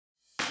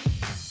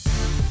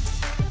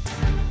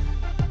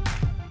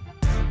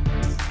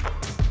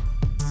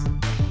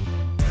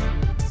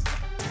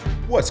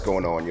What's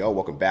going on, y'all?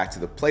 Welcome back to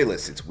the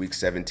playlist. It's week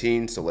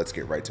 17, so let's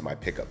get right to my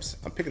pickups.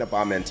 I'm picking up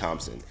Amen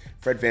Thompson.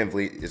 Fred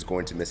VanVleet is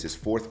going to miss his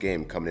fourth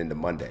game coming into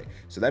Monday,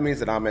 so that means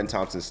that Amen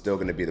Thompson is still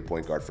going to be the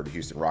point guard for the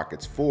Houston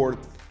Rockets for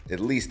at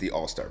least the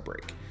All-Star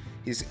break.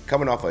 He's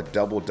coming off a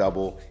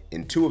double-double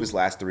in 2 of his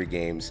last 3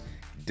 games.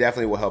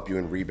 Definitely will help you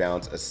in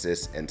rebounds,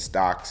 assists, and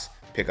stocks.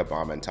 Pick up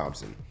Amen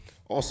Thompson.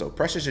 Also,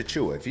 Precious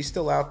Achiuwa, if he's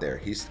still out there,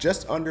 he's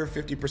just under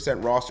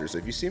 50% roster, so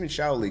if you see him in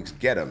shallow leagues,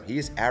 get him. He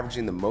is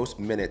averaging the most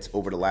minutes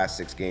over the last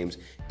 6 games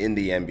in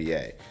the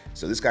NBA.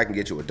 So this guy can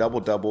get you a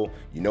double-double,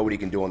 you know what he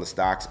can do on the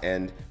stocks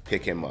end,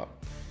 pick him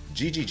up.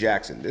 GG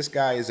Jackson, this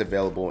guy is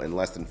available in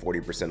less than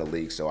 40% of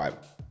leagues, so I'm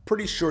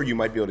pretty sure you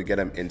might be able to get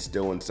him in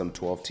still in some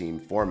 12-team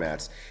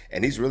formats,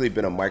 and he's really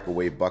been a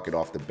microwave bucket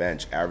off the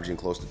bench, averaging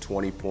close to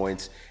 20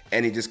 points,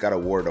 and he just got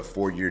awarded a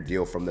 4-year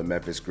deal from the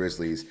Memphis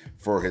Grizzlies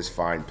for his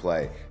fine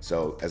play.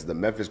 So as the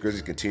Memphis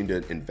Grizzlies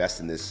continue to invest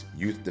in this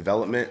youth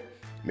development,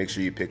 make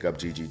sure you pick up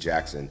GG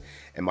Jackson.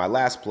 And my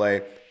last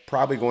play,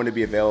 probably going to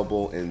be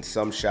available in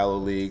some shallow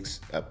leagues,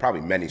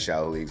 probably many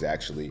shallow leagues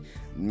actually,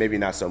 maybe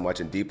not so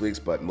much in deep leagues,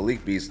 but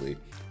Malik Beasley.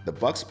 The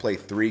Bucks play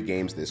 3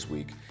 games this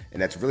week,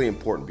 and that's really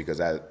important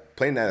because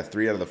playing that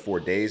 3 out of the 4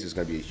 days is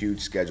going to be a huge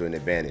scheduling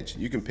advantage.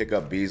 You can pick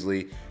up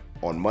Beasley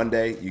on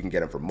Monday. You can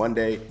get him for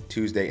Monday,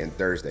 Tuesday, and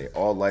Thursday.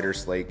 All lighter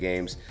slate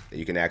games that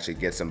you can actually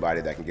get somebody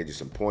that can get you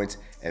some points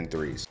and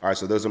threes. All right,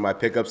 so those are my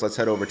pickups. Let's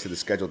head over to the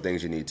scheduled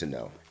things you need to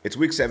know. It's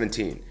week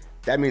 17.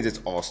 That means it's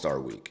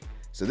All-Star week.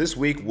 So this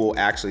week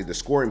the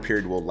scoring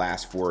period will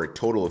last for a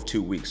total of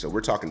 2 weeks. So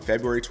we're talking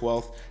February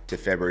 12th to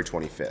February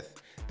 25th.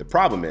 The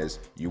problem is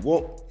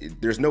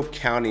there's no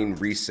counting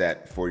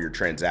reset for your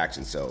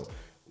transactions. So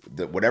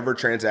whatever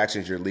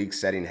transactions your league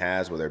setting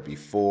has, whether it be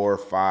 4,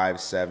 5,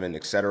 7,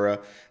 etc.,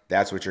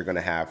 that's what you're going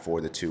to have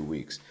for the 2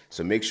 weeks.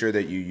 So make sure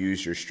that you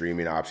use your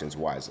streaming options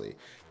wisely.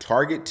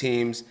 Target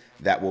teams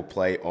that will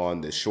play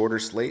on the shorter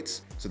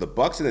slates. So the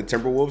Bucks and the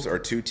Timberwolves are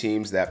 2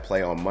 teams that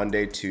play on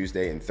Monday,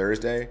 Tuesday, and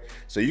Thursday.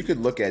 So you could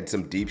look at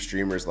some deep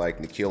streamers like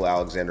Nickeil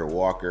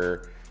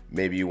Alexander-Walker.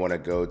 Maybe you want to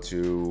go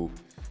to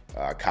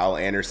Kyle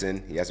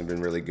Anderson. He hasn't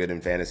been really good in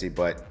fantasy,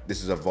 but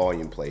this is a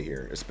volume play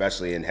here,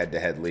 especially in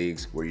head-to-head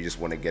leagues where you just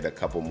want to get a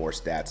couple more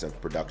stats of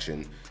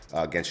production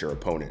against your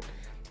opponent.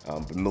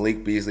 But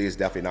Malik Beasley is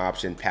definitely an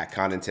option. Pat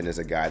Connaughton is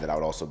a guy that I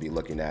would also be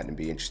looking at and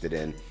be interested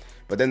in.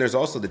 But then there's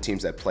also the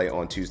teams that play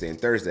on Tuesday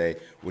and Thursday,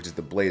 which is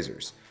the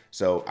Blazers.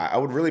 So I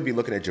would really be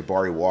looking at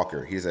Jabari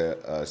Walker. He's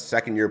a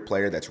second-year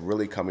player that's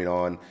really coming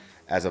on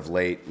as of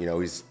late. You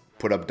know, he's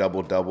put up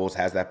double-doubles,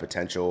 has that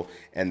potential,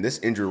 and this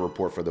injury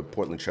report for the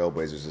Portland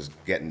Trailblazers is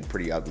getting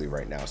pretty ugly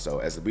right now. So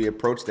as we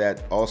approach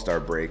that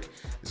All-Star break,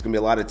 there's going to be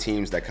a lot of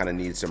teams that kind of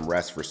need some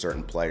rest for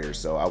certain players.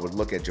 So I would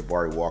look at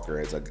Jabari Walker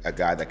as a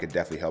guy that could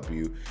definitely help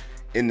you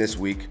in this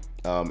week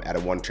at a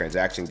 1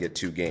 transaction, get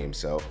 2 games.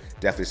 So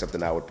definitely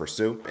something I would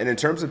pursue. And in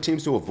terms of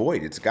teams to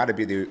avoid, it's got to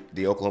be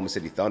the Oklahoma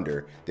City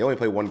Thunder. They only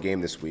play 1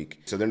 game this week,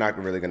 so they're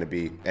not really going to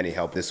be any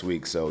help this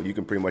week. So you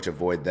can pretty much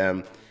avoid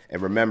them.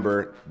 And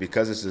remember,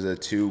 because this is a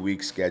 2-week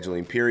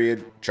scheduling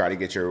period, try to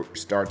get your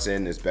starts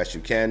in as best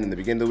you can in the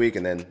beginning of the week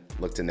and then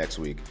look to next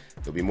week.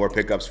 There'll be more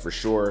pickups for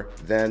sure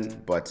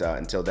then, but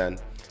until then,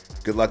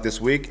 good luck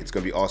this week. It's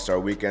going to be All-Star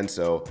weekend,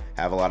 so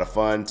have a lot of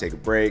fun, take a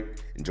break,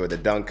 enjoy the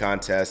dunk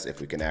contest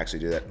if we can actually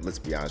do that. Let's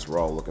be honest, we're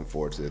all looking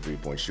forward to the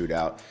 3-point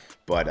shootout.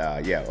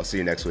 But yeah, I'll see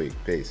you next week.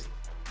 Peace.